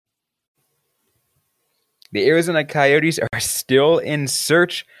The Arizona Coyotes are still in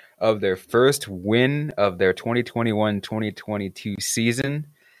search of their first win of their 2021-2022 season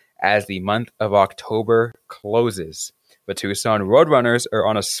as the month of October closes. The Tucson Roadrunners are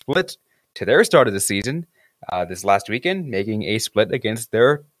on a split to their start of the season this last weekend, making a split against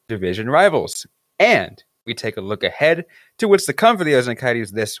their division rivals. And we take a look ahead to what's to come for the Arizona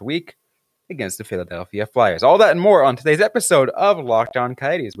Coyotes this week against the Philadelphia Flyers. All that and more on today's episode of Locked On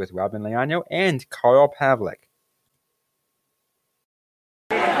Coyotes with Robin Leano and Carl Pavlik.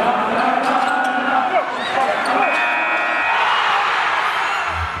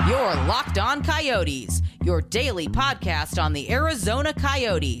 You're Locked On Coyotes, your daily podcast on the Arizona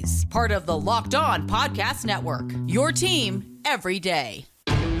Coyotes, part of the Locked On Podcast Network, your team every day.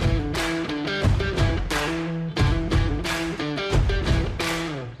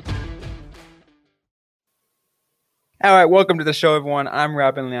 All right, welcome to the show, everyone. I'm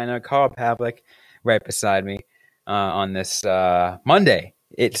Robin Leano, Carl Pavlik, right beside me on this Monday.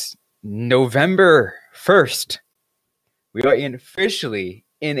 It's November 1st. We are officially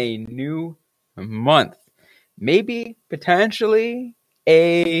in a new month. Maybe, potentially,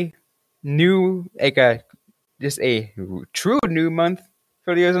 a new, just a true new month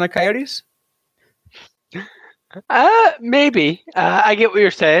for the Arizona Coyotes? Maybe. I get what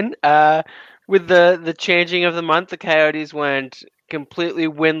you're saying. With the changing of the month, the Coyotes went completely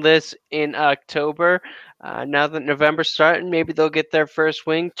winless in October. Now that November's starting, maybe they'll get their first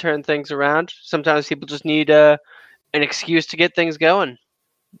wing, turn things around. Sometimes people just need an excuse to get things going.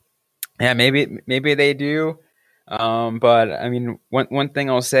 Yeah, maybe they do. But I mean, one thing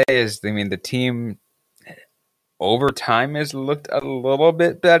I'll say is, I mean, the team over time has looked a little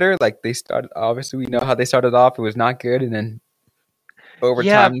bit better. Like they started, obviously, we know how they started off. It was not good, and then over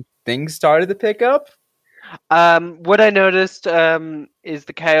time, things started to pick up. What I noticed is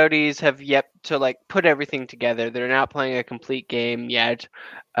the Coyotes have yet to put everything together. They're not playing a complete game yet.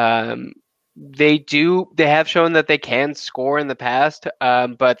 They have shown that they can score in the past,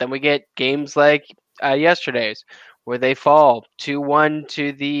 but then we get games like yesterday's where they fall 2-1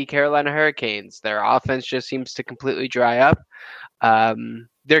 to the Carolina Hurricanes. Their offense just seems to completely dry up.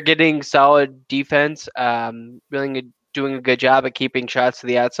 They're getting solid defense, really doing a good job at keeping shots to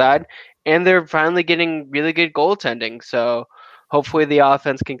the outside, and they're finally getting really good goaltending. So hopefully the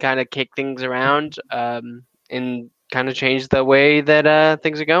offense can kind of kick things around and kind of change the way that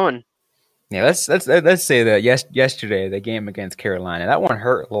things are going. Yeah, let's say that yesterday, the game against Carolina, that one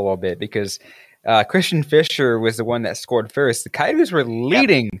hurt a little bit because Christian Fischer was the one that scored first. The Coyotes were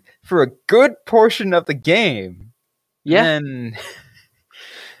leading for a good portion of the game. Yeah. And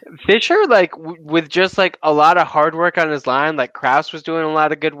Fischer, with just a lot of hard work on his line, Krause was doing a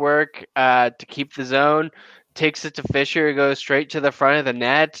lot of good work to keep the zone, takes it to Fischer, goes straight to the front of the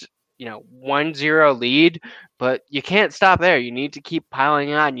net, 1-0 lead, but you can't stop there. You need to keep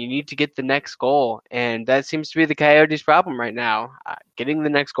piling on. You need to get the next goal, and that seems to be the Coyotes' problem right now, getting the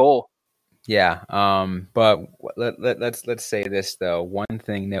next goal. Yeah, but let's say this though. One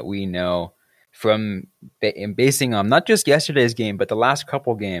thing that we know from basing on not just yesterday's game, but the last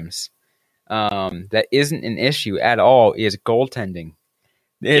couple games, that isn't an issue at all is goaltending.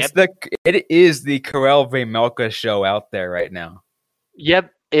 It is the Karel Vejmelka show out there right now.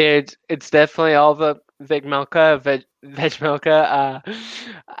 Yep, it's definitely all the Vejmelka,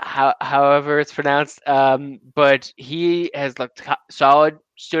 however it's pronounced. But he has looked solid,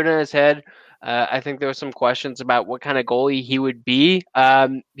 stood on his head. I think there were some questions about what kind of goalie he would be.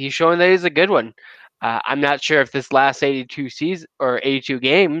 He's showing that he's a good one. I'm not sure if this last 82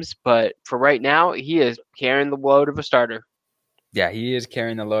 games, but for right now, he is carrying the load of a starter. Yeah, he is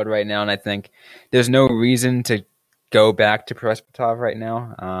carrying the load right now, and I think there's no reason to go back to Prosvetov right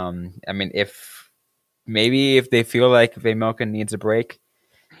now. I mean, if they feel like Vejmelka needs a break.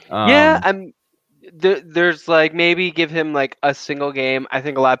 There's maybe give him a single game. I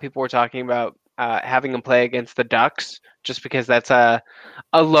think a lot of people were talking about having him play against the Ducks just because that's a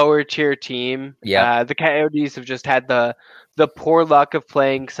lower tier team. Yeah, the Coyotes have just had the poor luck of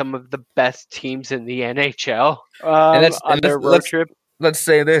playing some of the best teams in the NHL on their road trip. Let's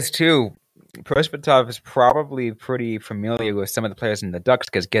say this too. Prosvetov is probably pretty familiar with some of the players in the Ducks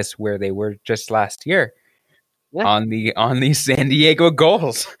because guess where they were just last year? Yeah. On the San Diego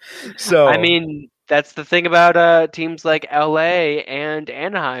Gulls. So I mean, that's the thing about teams like LA and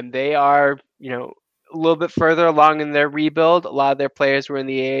Anaheim. They are, a little bit further along in their rebuild. A lot of their players were in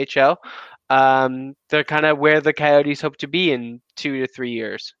the AHL. They're kind of where the Coyotes hope to be in 2 to 3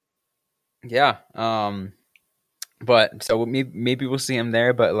 years. Yeah. But so maybe we'll see him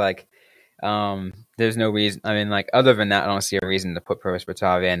there, but there's no reason. I mean, other than that, I don't see a reason to put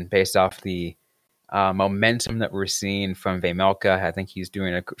Prosvetov in based off the momentum that we're seeing from Vejmelka. I think he's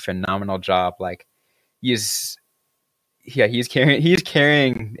doing a phenomenal job. Like he's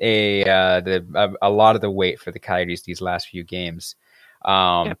carrying a lot of the weight for the Coyotes these last few games.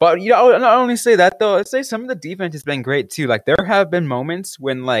 But not only say that though, I'd say some of the defense has been great too. Like there have been moments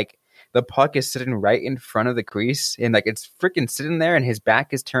when like the puck is sitting right in front of the crease and like it's freaking sitting there and his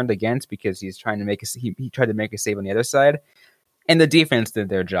back is turned against because he's trying to he tried to make a save on the other side, and the defense did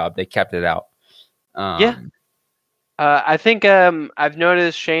their job. They kept it out. I think I've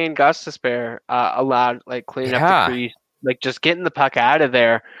noticed Shane Gostisbehere a lot, like cleaning up the crease, like just getting the puck out of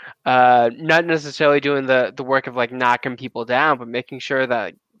there. Not necessarily doing the work of like knocking people down, but making sure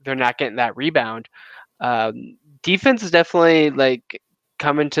that they're not getting that rebound. Defense is definitely like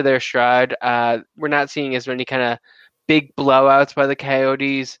coming to their stride. We're not seeing as many kind of big blowouts by the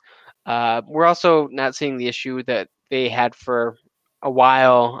Coyotes. We're also not seeing the issue that they had for a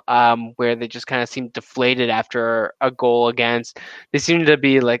while, where they just kind of seemed deflated after a goal against. They seem to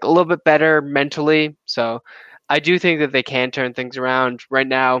be like a little bit better mentally. So I do think that they can turn things around. Right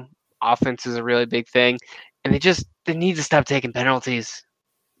now, offense is a really big thing, and they need to stop taking penalties.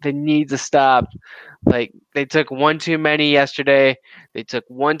 They need to stop. Like they took one too many yesterday. They took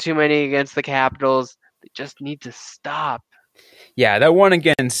one too many against the Capitals. They just need to stop. Yeah, that one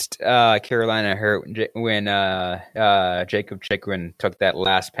against Carolina hurt when Jacob Chychrun took that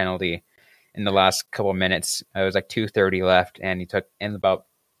last penalty in the last couple of minutes. It was like 2:30 left, and it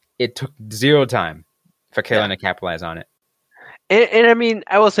took zero time for Carolina to capitalize on it. And I mean,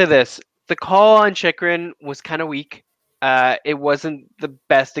 I will say this: the call on Chychrun was kind of weak. It wasn't the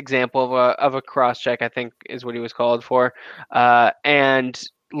best example of a cross check, I think is what he was called for. And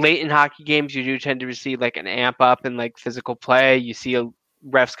late in hockey games, you do tend to see like an amp up in like physical play. You see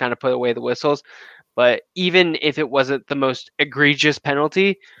refs kind of put away the whistles. But even if it wasn't the most egregious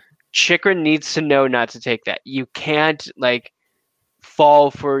penalty, Chychrun needs to know not to take that. You can't like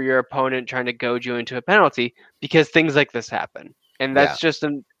fall for your opponent trying to goad you into a penalty because things like this happen. And that's just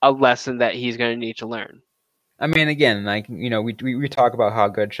a lesson that he's going to need to learn. I mean, again, like, we talk about how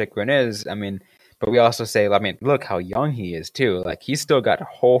good Chychrun is. I mean, but we also say, I mean, look how young he is too. Like he's still got a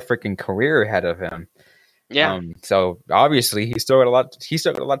whole freaking career ahead of him. Yeah. So obviously he's still got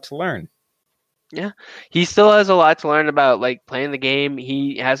a lot to learn. Yeah. He still has a lot to learn about like playing the game.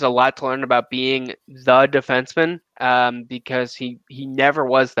 He has a lot to learn about being the defenseman, because he never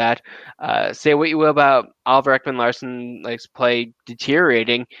was that. Say what you will about Oliver Ekman-Larsson, like play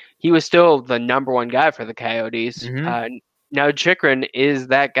deteriorating. He was still the number one guy for the Coyotes. Mm-hmm. Now Chychrun is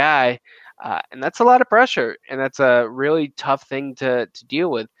that guy. And that's a lot of pressure, and that's a really tough thing to deal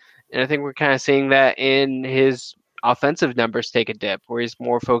with. And I think we're kind of seeing that in his offensive numbers take a dip, where he's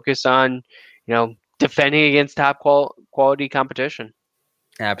more focused on, defending against top quality competition.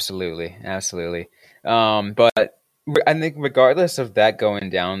 Absolutely. But I think regardless of that going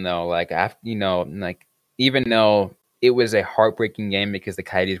down, though, like after, even though it was a heartbreaking game because the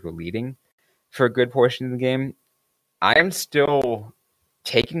Coyotes were leading for a good portion of the game, I am still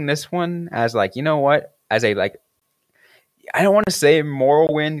taking this one as like, you know what, as a like, I don't want to say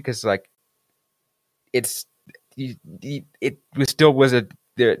moral win because like it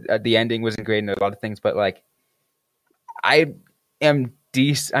the ending wasn't great and a lot of things, but like I am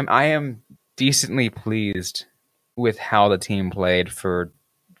decently pleased with how the team played for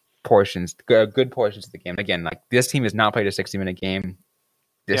good portions of the game. Again, like this team has not played a 60-minute game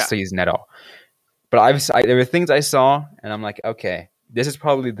this season at all. But there were things I saw, and I'm like, okay, this is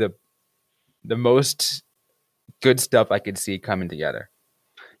probably the most good stuff I could see coming together.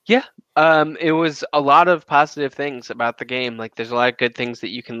 Yeah, it was a lot of positive things about the game. Like, there's a lot of good things that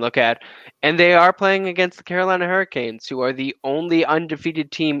you can look at. And they are playing against the Carolina Hurricanes, who are the only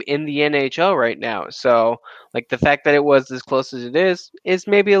undefeated team in the NHL right now. So, like, the fact that it was as close as it is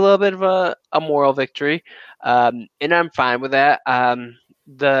maybe a little bit of a moral victory. And I'm fine with that.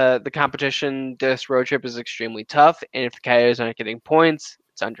 The competition, this road trip is extremely tough. And if the Coyotes aren't getting points,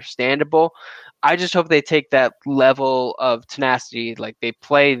 it's understandable. I just hope they take that level of tenacity, like they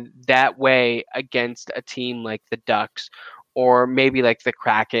play that way against a team like the Ducks or maybe like the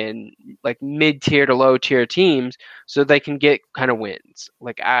Kraken, like mid-tier to low-tier teams, so they can get kind of wins.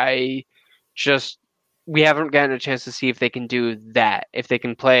 Like we haven't gotten a chance to see if they can do that, if they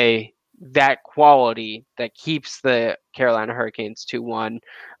can play that quality that keeps the Carolina Hurricanes 2-1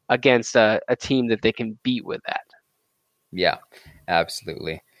 against a team that they can beat with that. Yeah,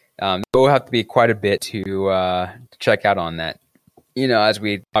 absolutely. There will have to be quite a bit to check out on that. As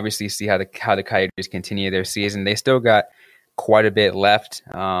we obviously see how the Coyotes continue their season, they still got quite a bit left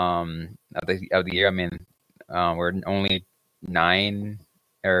of the year. I mean, we're only 9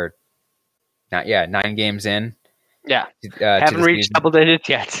 or 9 games in. Yeah, To haven't the reached season. double digits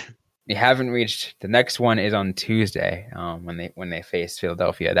yet. They haven't reached. The next one is on Tuesday when they face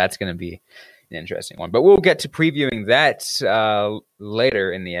Philadelphia. That's going to be an interesting one. But we'll get to previewing that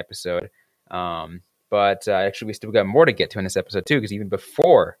later in the episode. But actually, we still got more to get to in this episode too, because even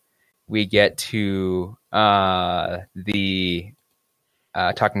before we get to the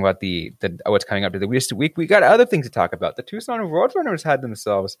talking about the what's coming up to the week, we got other things to talk about. The Tucson Roadrunners had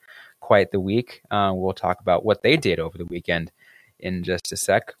themselves quite the week. We'll talk about what they did over the weekend in just a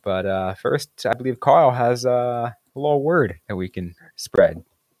sec. But first, I believe Carl has a little word that we can spread.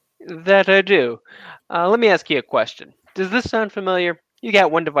 That I do. Let me ask you a question. Does this sound familiar? You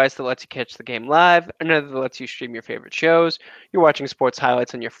got one device that lets you catch the game live, another that lets you stream your favorite shows, you're watching sports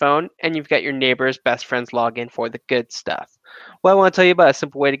highlights on your phone, and you've got your neighbor's best friends log in for the good stuff. Well, I want to tell you about a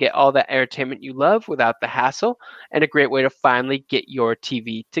simple way to get all that entertainment you love without the hassle, and a great way to finally get your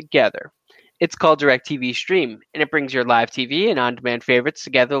TV together. It's called DirecTV Stream, and it brings your live TV and on-demand favorites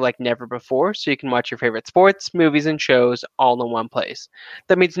together like never before, so you can watch your favorite sports, movies, and shows all in one place.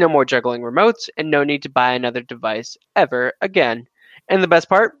 That means no more juggling remotes, and no need to buy another device ever again. And the best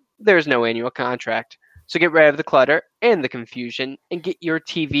part, there's no annual contract. So get rid of the clutter and the confusion and get your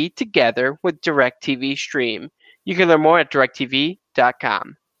TV together with DirecTV Stream. You can learn more at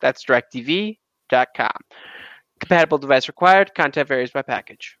directtv.com. That's directtv.com. Compatible device required. Content varies by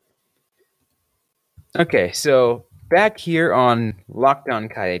package. Okay, so back here on Locked On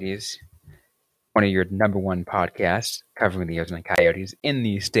Coyotes, one of your number one podcasts covering the Arizona Coyotes in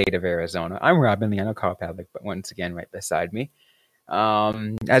the state of Arizona. I'm Robin Leano, Carl Pavlik, but once again right beside me.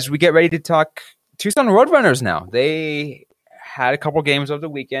 As we get ready to talk Tucson Roadrunners now. They had a couple games over the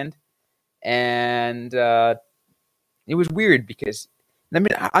weekend, and it was weird because, I mean,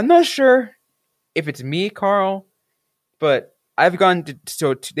 I'm not sure if it's me, Carl, but I've gone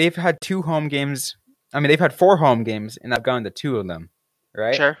to, they've had 2 home games. I mean, they've had 4 home games, and I've gone to 2 of them,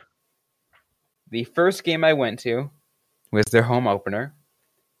 right? Sure. The first game I went to was their home opener.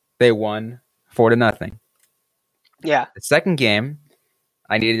 They won 4-0. Yeah. The second game,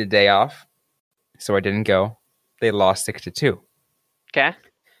 I needed a day off, so I didn't go. They lost 6-2. Okay.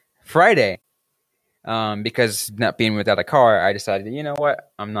 Friday, because not being without a car, I decided, you know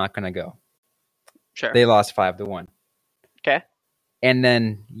what? I'm not going to go. Sure. They lost 5-1. Okay. And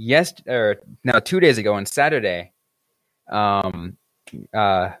then 2 days ago on Saturday, my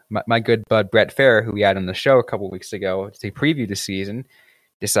good bud Brett Fair, who we had on the show a couple weeks ago to preview the season,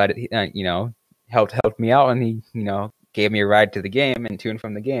 decided, helped me out, and he, gave me a ride to the game and to and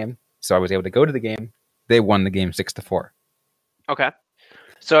from the game. So I was able to go to the game. They won the game 6-4. Okay.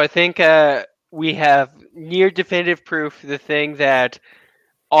 So I think we have near definitive proof, the thing that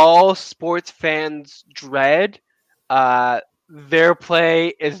all sports fans dread, their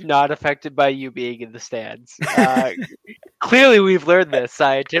play is not affected by you being in the stands. Clearly, we've learned this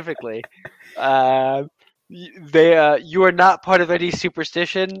scientifically. You are not part of any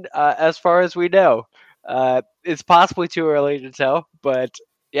superstition, as far as we know. It's possibly too early to tell, but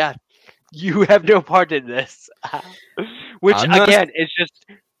yeah, you have no part in this. Which, again,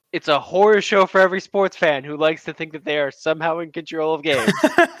 it's a horror show for every sports fan who likes to think that they are somehow in control of games.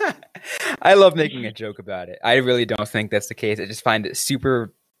 I love making a joke about it. I really don't think that's the case. I just find it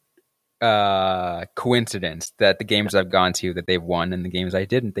super coincidence that the games I've gone to that they've won and the games I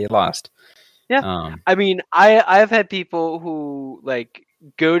didn't, they lost. Yeah. I mean, I've had people who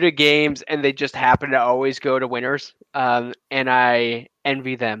go to games and they just happen to always go to winners. And I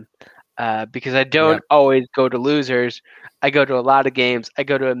envy them because I don't always go to losers. I go to a lot of games. I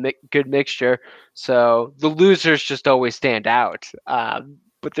go to a good mixture. So the losers just always stand out.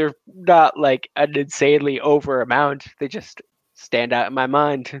 But they're not an insanely over amount. They just stand out in my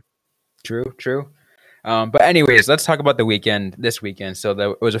mind. True. But anyways, let's talk about this weekend. So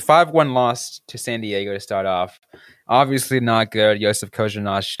it was a 5-1 loss to San Diego to start off. Obviously not good. Josef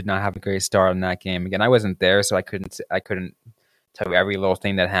Kozhinash did not have a great start on that game. Again, I wasn't there, so I couldn't tell you every little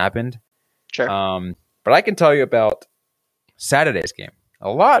thing that happened. Sure. But I can tell you about Saturday's game. A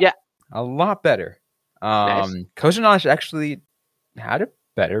lot better. Nice. Kozhinash actually had a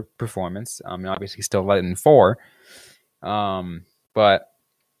better performance. Obviously still led in 4. But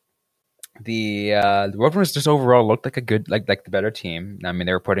the Roadrunners just overall looked like a good, like the better team. I mean,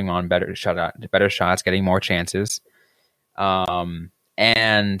 they were putting on better shots, getting more chances.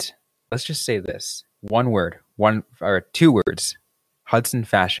 And let's just say this: 2 words. Hudson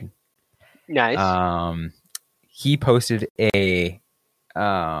Fasching. Nice. He posted I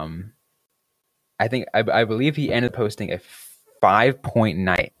believe he ended posting a 5-point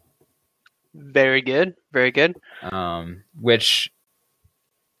night. Very good. Very good. Which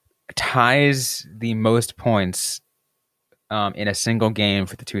ties the most points in a single game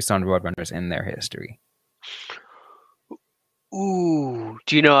for the Tucson Roadrunners in their history. Ooh,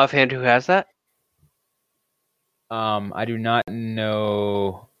 do you know offhand who has that? I do not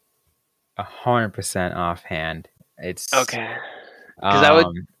know 100% offhand. It's okay. Because I would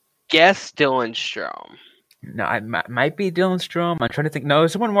guess Dylan Strome. No, it might be Dylan Strome. I'm trying to think. No,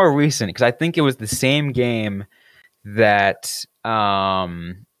 it's one more recent because I think it was the same game that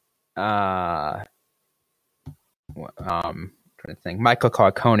trying to think. Michael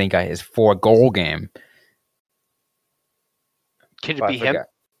Carcone got his 4-goal game. Could it be him?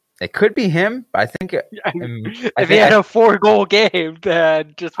 It could be him. I think if he had a 4-goal game,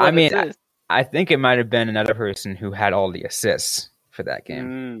 then just one assist. I think it might have been another person who had all the assists for that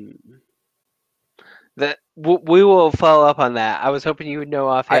game. That we will follow up on that. I was hoping you would know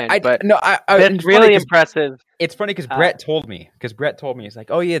offhand, but that's really impressive. It's funny because Brett told me. He's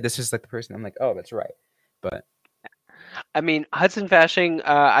like, "Oh yeah, this is like the person." I'm like, "Oh, that's right." But I mean, Hudson Fasching,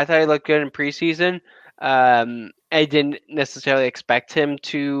 I thought he looked good in preseason. I didn't necessarily expect him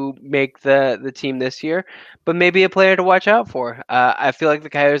to make the team this year, but maybe a player to watch out for. I feel like the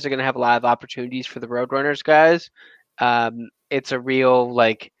Coyotes are going to have a lot of opportunities for the Roadrunners guys. It's a real,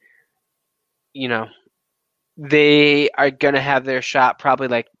 like, you know, they are going to have their shot probably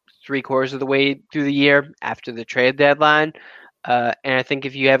like 3/4 of the way through the year after the trade deadline. And I think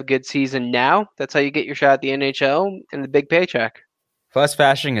if you have a good season now, that's how you get your shot at the NHL and the big paycheck. Plus,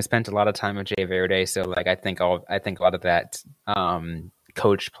 Fasching has spent a lot of time with Jay Verde, so like I think a lot of that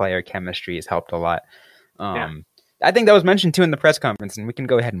coach-player chemistry has helped a lot. I think that was mentioned too in the press conference, and we can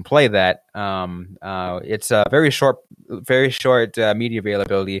go ahead and play that. It's a very short media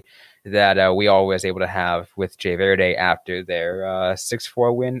availability that we always able to have with Jay Verde after their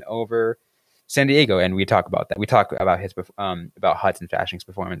 6-4 win over San Diego, and we talk about that. We talk about his about Hudson Fasching's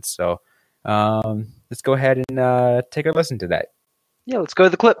performance. So let's go ahead and take a listen to that. Yeah, let's go to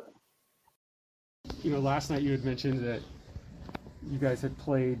the clip. You know, last night you had mentioned that you guys had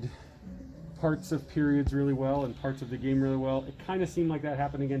played parts of periods really well and parts of the game really well. It kind of seemed like that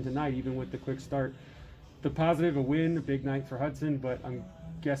happened again tonight, even with the quick start. The positive, a win, a big night for Hudson, but I'm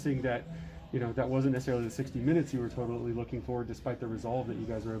guessing that, you know, that wasn't necessarily the 60 minutes you were totally looking for, despite the resolve that you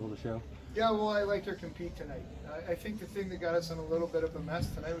guys were able to show. Yeah, well, I liked our compete tonight. I think the thing that got us in a little bit of a mess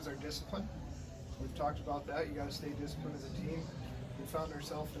tonight was our discipline. We've talked about that. You got to stay disciplined as a team. We found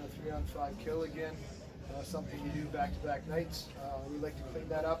ourselves in a 3-on-5 kill again, something you do back-to-back nights. We like to clean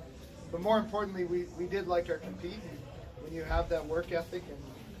that up. But more importantly, we did like our compete. And when you have that work ethic and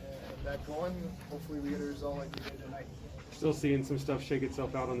that going, hopefully we get a result like we did tonight. Still seeing some stuff shake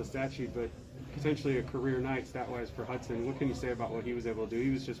itself out on the stat sheet, but potentially a career night stat-wise for Hudson. What can you say about what he was able to do? He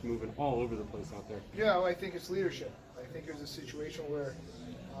was just moving all over the place out there. Yeah, well, I think it's leadership. I think there's a situation where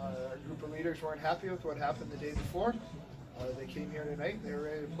our group of leaders weren't happy with what happened the day before. They came here tonight and they were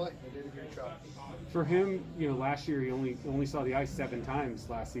ready to play. They did a great job. For him, you know, last year he only saw the ice 7 times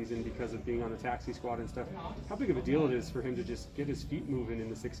last season because of being on the taxi squad and stuff. How big of a deal it is for him to just get his feet moving in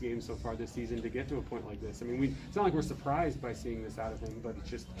the 6 games so far this season to get to a point like this? I mean, it's not like we're surprised by seeing this out of him, but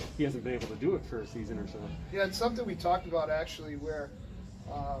it's just he hasn't been able to do it for a season or so. Yeah, it's something we talked about actually where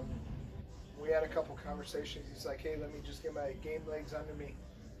we had a couple conversations. He's like, hey, let me just get my game legs under me.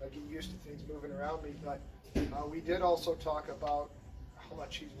 Get used to things moving around me. But we did also talk about how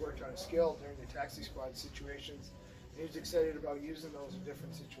much he's worked on his skill during the taxi squad situations. He was excited about using those in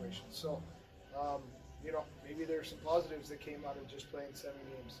different situations. So, you know, maybe there's some positives that came out of just playing 7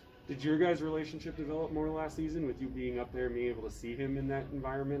 games. Did your guys' relationship develop more last season with you being up there and being able to see him in that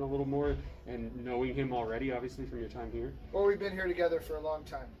environment a little more and knowing him already, obviously, from your time here? Well, we've been here together for a long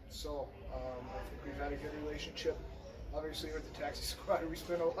time. So I think we've had a good relationship. Obviously, with the taxi squad, we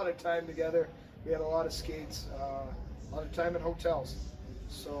spent a lot of time together. We had a lot of skates, a lot of time in hotels.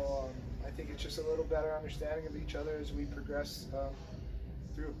 So I think it's just a little better understanding of each other as we progress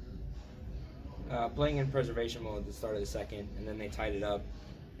through. Playing in preservation mode at the start of the second, and then they tied it up.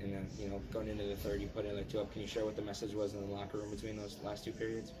 And then, you know, going into the third, you put in like 2 up. Can you share what the message was in the locker room between those last 2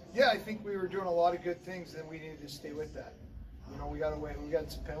 periods? Yeah, I think we were doing a lot of good things, and we needed to stay with that. You know, we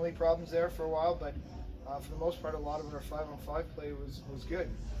got some penalty problems there for a while, but for the most part, a lot of our 5-on-5 play was good,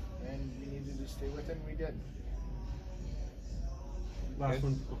 and we needed to stay with it, and we did. Last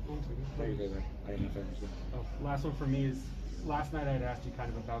one. Last one for me is last night I had asked you kind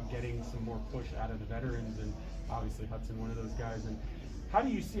of about getting some more push out of the veterans, and obviously Hudson, one of those guys. And how do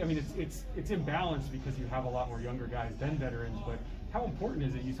you see? I mean, it's imbalanced because you have a lot more younger guys than veterans, but how important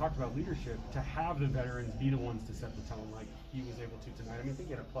is it? You talked about leadership to have the veterans be the ones to set the tone, like he was able to tonight. I mean, I think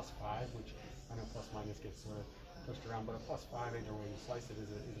he had a +5, which I know plus minus gets sort of pushed around, but a +5 either way you slice it is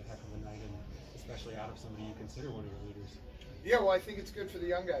a heck of a night, and especially out of somebody you consider one of your leaders. Yeah, well, I think it's good for the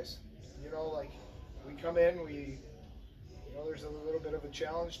young guys. Like we come in, there's a little bit of a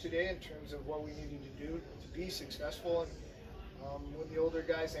challenge today in terms of what we needed to do to be successful. And when the older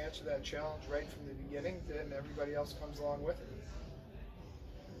guys answer that challenge right from the beginning, then everybody else comes along with it.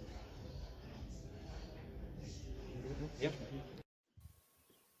 Yep.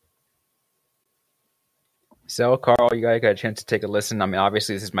 So, Carl, you guys got a chance to take a listen. I mean,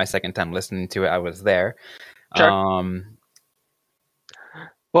 obviously, this is my second time listening to it. I was there. Sure.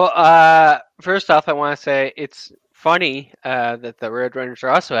 Well, first off, I want to say it's funny that the Roadrunners are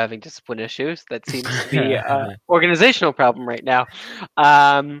also having discipline issues. That seems to be an organizational problem right now.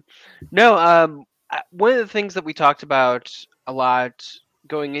 One of the things that we talked about a lot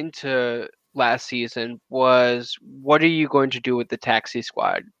going into last season was, what are you going to do with the taxi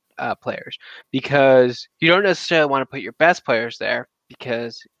squad players? Because you don't necessarily want to put your best players there,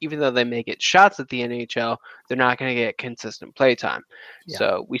 because even though they may get shots at the NHL, they're not going to get consistent play time. Yeah.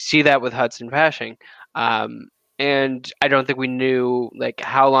 So we see that with Hudson Fasching. And I don't think we knew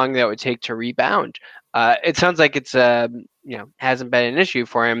how long that would take to rebound. It sounds like it's hasn't been an issue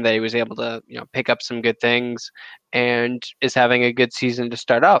for him, that he was able to pick up some good things and is having a good season to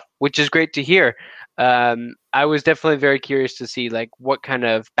start off, which is great to hear. I was definitely very curious to see what kind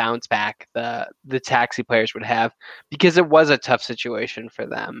of bounce back the taxi players would have, because it was a tough situation for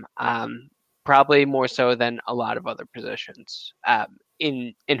them, probably more so than a lot of other positions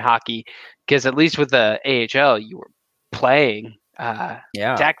in hockey, because at least with the AHL you were playing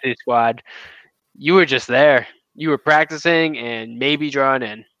taxi squad. You were just there. You were practicing and maybe drawn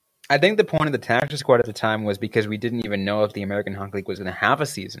in. I think the point of the taxi squad at the time was because we didn't even know if the American Hockey League was going to have a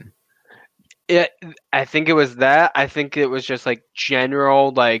season. I think it was that. I think it was just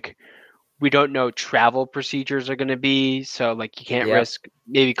general, we don't know travel procedures are going to be, so you can't risk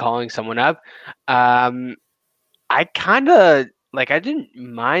maybe calling someone up. I kind of I didn't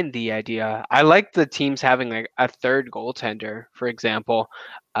mind the idea. I liked the teams having a third goaltender, for example.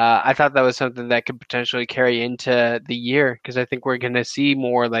 I thought that was something that could potentially carry into the year, because I think we're going to see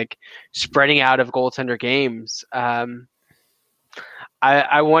more spreading out of goaltender games.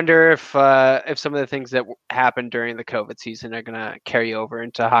 I wonder if some of the things that happened during the COVID season are going to carry over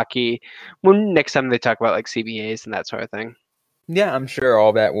into hockey when next time they talk about CBAs and that sort of thing. Yeah, I'm sure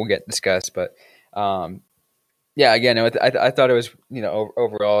all that will get discussed, but yeah, again, I thought it was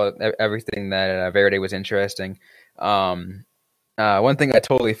overall everything that Verde was interesting. One thing I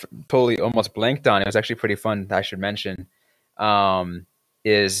totally almost blanked on, it was actually pretty fun, I should mention,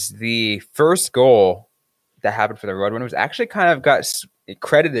 is the first goal that happened for the Roadrunners actually kind of got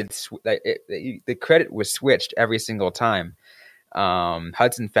credited. The credit was switched every single time.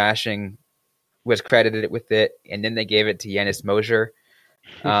 Hudson Fasching was credited with it, and then they gave it to Janis Mosier,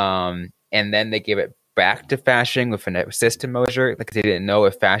 and then they gave it back to Fasching with an assist to Mosier, because they didn't know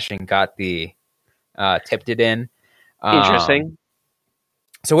if Fasching got the tipped it in. Interesting.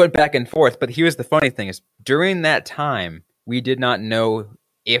 So it went back and forth. But here's the funny thing: is during that time we did not know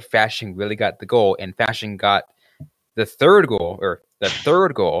if Fasching really got the goal, and Fasching got the third goal.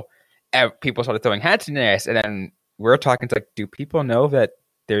 People started throwing hats in the air, and then we're talking to do people know that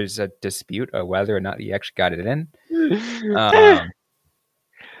there's a dispute of whether or not he actually got it in?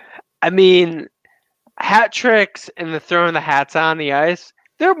 I mean, hat tricks and the throwing the hats on the ice,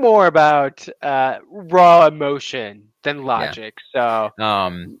 they're more about raw emotion than logic. Yeah.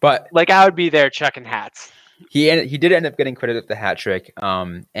 So, but I would be there chucking hats. He did end up getting credit with the hat trick,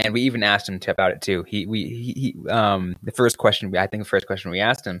 and we even asked him about it too. The first question we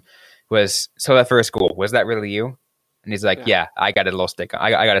asked him was, "So that first goal, was that really you?" And he's like, "Yeah, I got a little stick.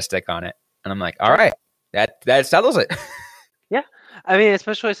 I got a stick on it." And I'm like, "All right, that settles it." Yeah, I mean,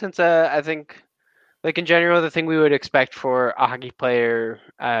 especially since I think, in general, the thing we would expect for a hockey player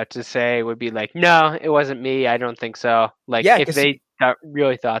to say would be "No, it wasn't me. I don't think so." If they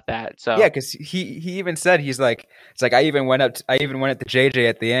really thought that. So yeah, because he even said, he's like, it's I even went up to JJ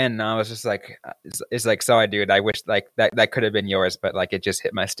at the end, and I was just like, it's sorry, dude. I wish that could have been yours, but it just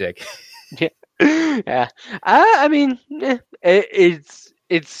hit my stick. Yeah. Yeah. I mean, it's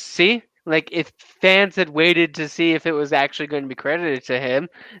see. If fans had waited to see if it was actually going to be credited to him,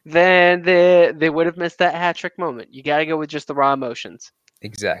 then they would have missed that hat trick moment. You got to go with just the raw emotions.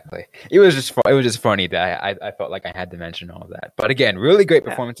 Exactly. It was just funny that I felt like I had to mention all of that. But again, really great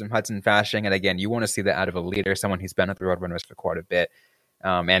performance from Hudson Fasching, and again, you want to see that out of a leader, someone who's been at the Roadrunners for quite a bit,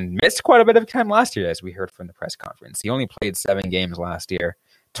 and missed quite a bit of time last year, as we heard from the press conference. He only played 7 games last year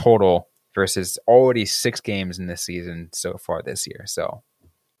total, versus already 6 games in this season so far this year. So.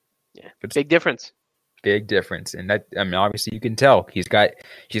 Yeah, big difference. big difference. And that, I mean, obviously you can tell he's got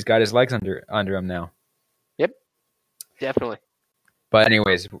his legs under him now. Yep, definitely. But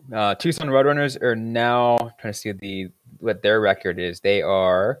anyways, Tucson Roadrunners are now trying to see what their record is. They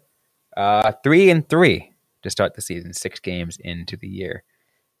are 3-3 to start the season, 6 games into the year.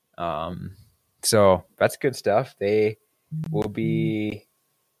 So that's good stuff. They will be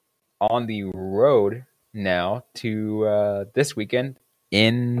on the road now to this weekend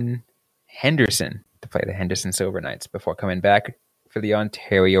in Henderson to play the Henderson Silver Knights before coming back for the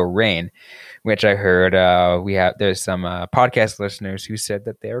Ontario Reign, which I heard there's some podcast listeners who said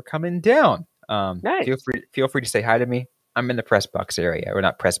that they are coming down. Nice. Feel free to say hi to me. I'm in the press box area, or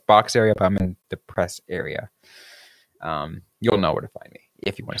not press box area, but I'm in the press area. You'll know where to find me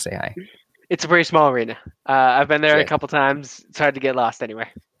if you want to say hi. It's a pretty small arena. I've been there a couple times. It's hard to get lost anywhere.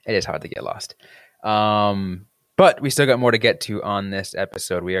 It is hard to get lost. But we still got more to get to on this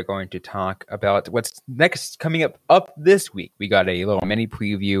episode. We are going to talk about what's next coming up this week. We got a little mini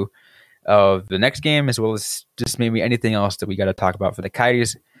preview of the next game, as well as just maybe anything else that we got to talk about for the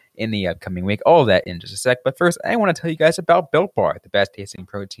Coyotes in the upcoming week. All of that in just a sec. But first, I want to tell you guys about Built Bar, the best tasting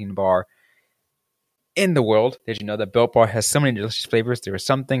protein bar in the world. Did you know that Built Bar has so many delicious flavors? There is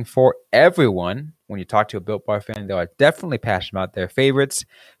something for everyone. When you talk to a Built Bar fan, they are definitely passionate about their favorites,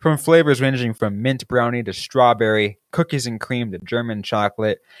 from flavors ranging from mint brownie to strawberry, cookies and cream to German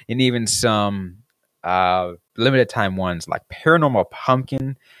chocolate, and even some limited time ones like Paranormal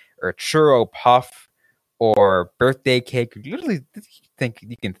Pumpkin or Churro Puff or Birthday Cake. You literally think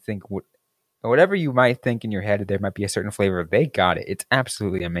whatever you might think in your head, there might be a certain flavor. They got it. It's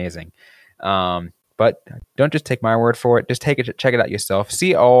absolutely amazing. But don't just take my word for it. Just check it out yourself.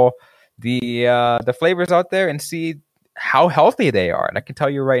 See all the flavors out there and see how healthy they are. And I can tell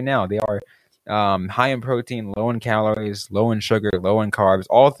you right now, they are high in protein, low in calories, low in sugar, low in carbs,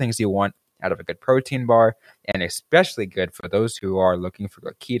 all the things you want out of a good protein bar, and especially good for those who are looking for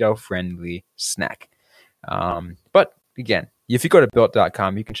a keto-friendly snack. But again, if you go to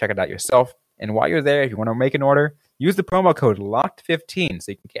built.com, you can check it out yourself. And while you're there, if you want to make an order, use the promo code LOCKED15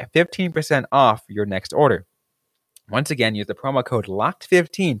 so you can get 15% off your next order. Once again, use the promo code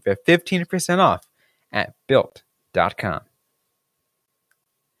LOCKED15 for 15% off at built.com.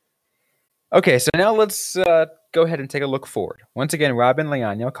 Okay, so now let's go ahead and take a look forward. Once again, Robin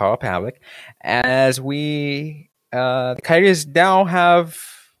Leano, Carl Pavlik, as the Coyotes now have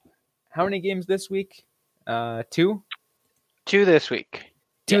how many games this week? 2? 2 this week.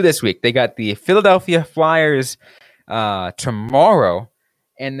 2 this week. They got the Philadelphia Flyers tomorrow,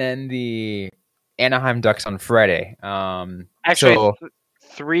 and then the Anaheim Ducks on Friday. Actually,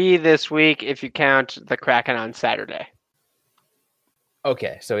 3 this week if you count the Kraken on Saturday.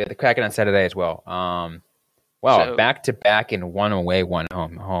 Okay, so yeah, the Kraken on Saturday as well. Wow, back-to-back and 1 away, 1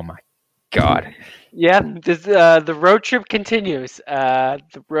 home. Oh my God. Yeah, the road trip continues.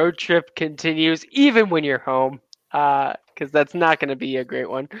 The road trip continues even when you're home. Because that's not going to be a great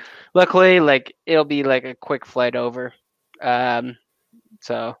one. Luckily, it'll be a quick flight over.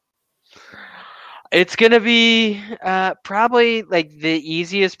 So it's going to be probably the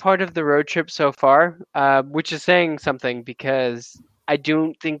easiest part of the road trip so far, which is saying something because I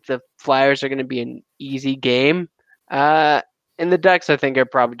don't think the Flyers are going to be an easy game. And the Ducks, I think, are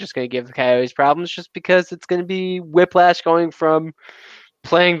probably just going to give the Coyotes problems just because it's going to be whiplash going from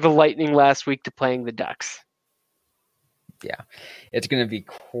playing the Lightning last week to playing the Ducks. Yeah, it's going to be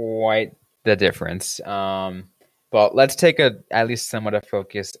quite the difference. But let's take at least somewhat a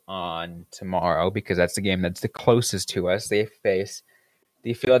focus on tomorrow because that's the game that's the closest to us. They face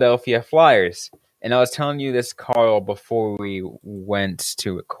the Philadelphia Flyers. And I was telling you this, Carl, before we went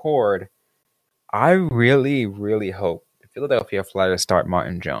to record. I really, really hope the Philadelphia Flyers start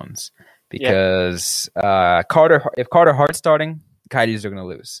Martin Jones because if Carter Hart's starting, Coyotes are going to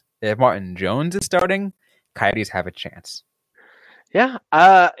lose. If Martin Jones is starting, Coyotes have a chance. Yeah,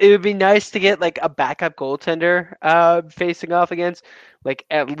 it would be nice to get a backup goaltender facing off against,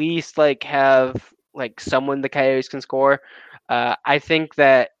 at least have someone the Coyotes can score. I think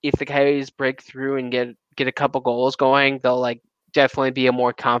that if the Coyotes break through and get a couple goals going, they'll definitely be a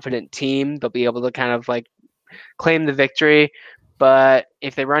more confident team. They'll be able to kind of claim the victory. But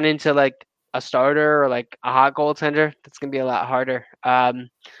if they run into a starter or a hot goaltender, that's gonna be a lot harder.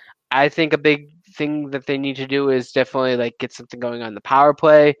 I think a big thing that they need to do is definitely get something going on the power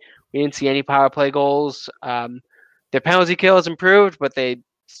play. We didn't see any power play goals. Their penalty kill has improved, but they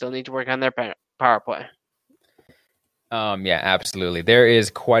still need to work on their power play. Yeah, absolutely. There is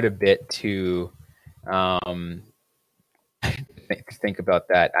quite a bit to think about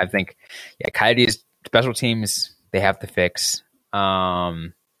that. I think, Coyotes special teams they have to fix,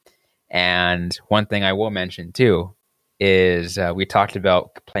 and And one thing I will mention too is we talked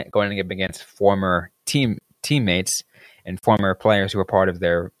about going up against former teammates and former players who were part of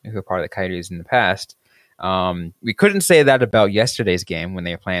the Coyotes in the past. We couldn't say that about yesterday's game when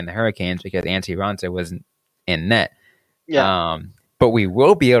they were playing the Hurricanes because Antti Raanta wasn't in net. Yeah. But we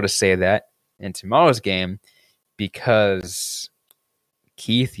will be able to say that in tomorrow's game because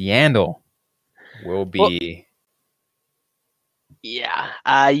Keith Yandle will be.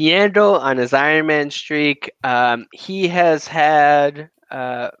 Yandle on his Ironman streak. He has had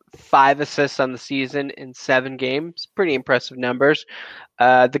 5 assists on the season in 7 games. Pretty impressive numbers.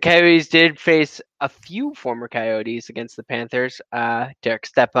 The Coyotes did face a few former Coyotes against the Panthers. Derek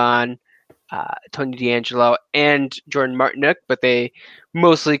Stepan, Tony DeAngelo, and Jordan Martinook, but they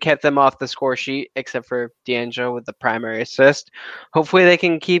mostly kept them off the score sheet, except for DeAngelo with the primary assist. Hopefully they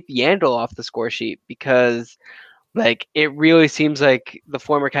can keep Yandle off the score sheet because it really seems like the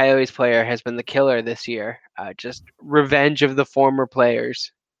former Coyotes player has been the killer this year. Just revenge of the former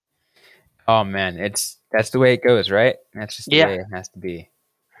players. Oh man, that's the way it goes, right? That's just the way it has to be.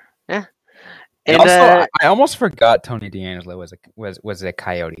 Yeah. And also, I almost forgot Tony DeAngelo was a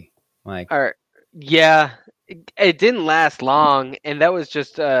Coyote. It didn't last long, and that was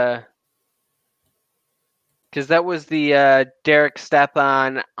just because that was the Derek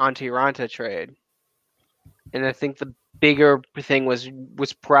Stepan Antti Raanta trade. And I think the bigger thing was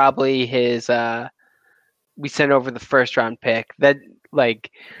probably his we sent over the first round pick. That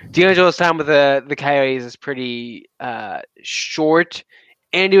DeAngelo's time with the Coyotes is pretty short,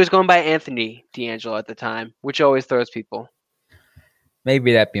 and he was going by Anthony DeAngelo at the time, which always throws people.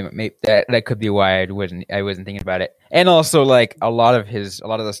 Maybe that could be why I wasn't thinking about it. And also a lot of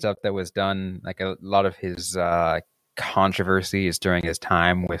the stuff that was done, a lot of his controversies during his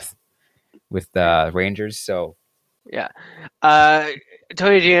time with the Rangers. So yeah,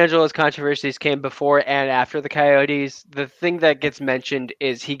 Tony DeAngelo's controversies came before and after the Coyotes. The thing that gets mentioned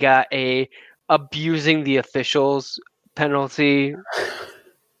is he got a abusing the officials penalty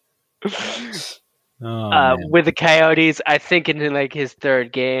with the Coyotes. I think in his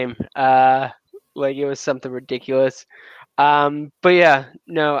 3rd game, it was something ridiculous. But yeah,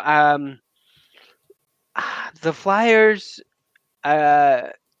 no. The Flyers,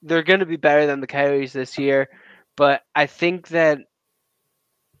 they're going to be better than the Coyotes this year. But I think that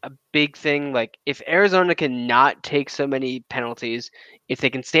a big thing, if Arizona cannot take so many penalties, if they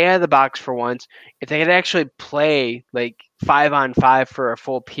can stay out of the box for once, if they could actually play 5-on-5 for a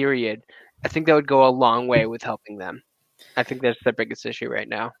full period, I think that would go a long way with helping them. I think that's their biggest issue right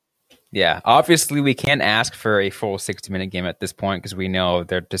now. Yeah, obviously we can't ask for a full 60-minute game at this point because we know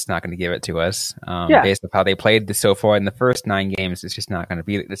they're just not going to give it to us. Based on how they played so far in the first 9 games, it's just not going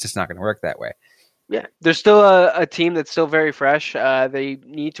to work that way. Yeah, there's still a team that's still very fresh. They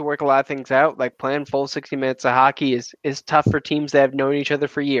need to work a lot of things out. Playing full 60 minutes of hockey is tough for teams that have known each other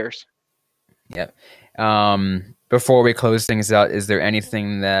for years. Yep. Before we close things out, is there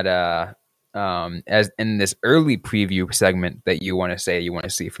anything that as in this early preview segment that you want to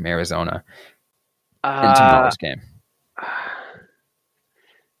see from Arizona in tomorrow's game?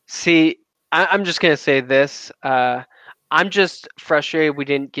 See, I'm just going to say this. I'm just frustrated we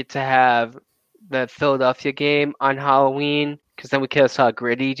didn't get to have the Philadelphia game on Halloween because then we could have saw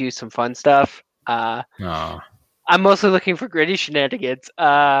Gritty do some fun stuff. I'm mostly looking for Gritty shenanigans.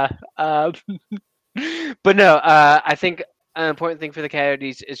 But no, I think an important thing for the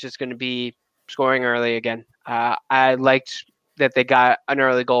Coyotes is just going to be scoring early again. I liked that they got an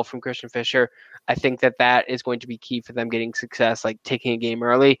early goal from Christian Fischer. I think that is going to be key for them getting success, taking a game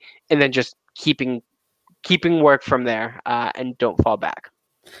early and then just keeping work from there and don't fall back.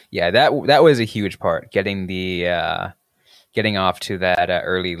 Yeah, that was a huge part, getting off to that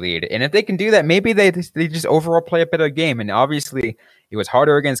early lead. And if they can do that, maybe they just overall play a better game. And obviously, it was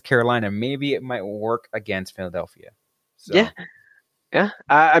harder against Carolina. Maybe it might work against Philadelphia. So. Yeah.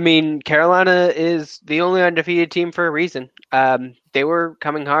 I mean, Carolina is the only undefeated team for a reason. They were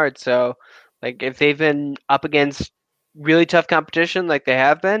coming hard. So, if they've been up against really tough competition like they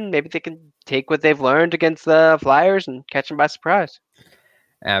have been, maybe they can take what they've learned against the Flyers and catch them by surprise.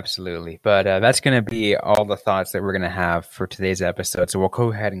 Absolutely. But that's going to be all the thoughts that we're going to have for today's episode. So we'll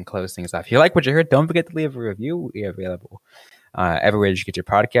go ahead and close things off. If you like what you heard, don't forget to leave a review. We are available everywhere you get your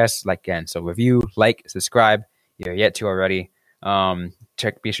podcasts. So review, subscribe. You're yet to already.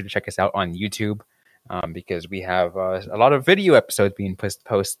 Be sure to check us out on YouTube because we have a lot of video episodes being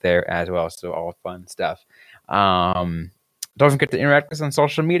posted there as well. So all fun stuff. Don't forget to interact with us on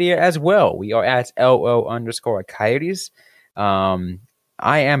social media as well. We are at LO_Coyotes.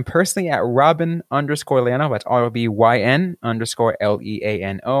 I am personally at Robin_Leano. That's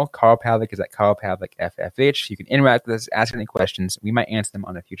ROBYN_LEANO. Carl Pavlik is at Carl Pavlik FFH. You can interact with us, ask any questions. We might answer them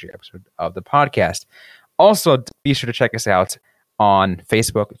on a future episode of the podcast. Also, be sure to check us out on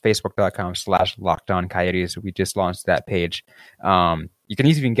Facebook, facebook.com/LockedOnCoyotes. We just launched that page. You can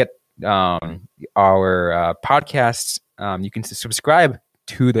even get our podcasts. You can subscribe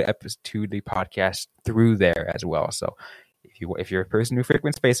to the podcast through there as well. So if you're a person who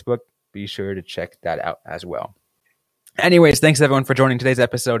frequents Facebook, be sure to check that out as well. Anyways, thanks everyone for joining today's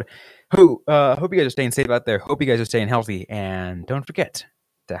episode. Hope you guys are staying safe out there. Hope you guys are staying healthy, and don't forget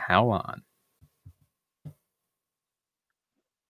to howl on.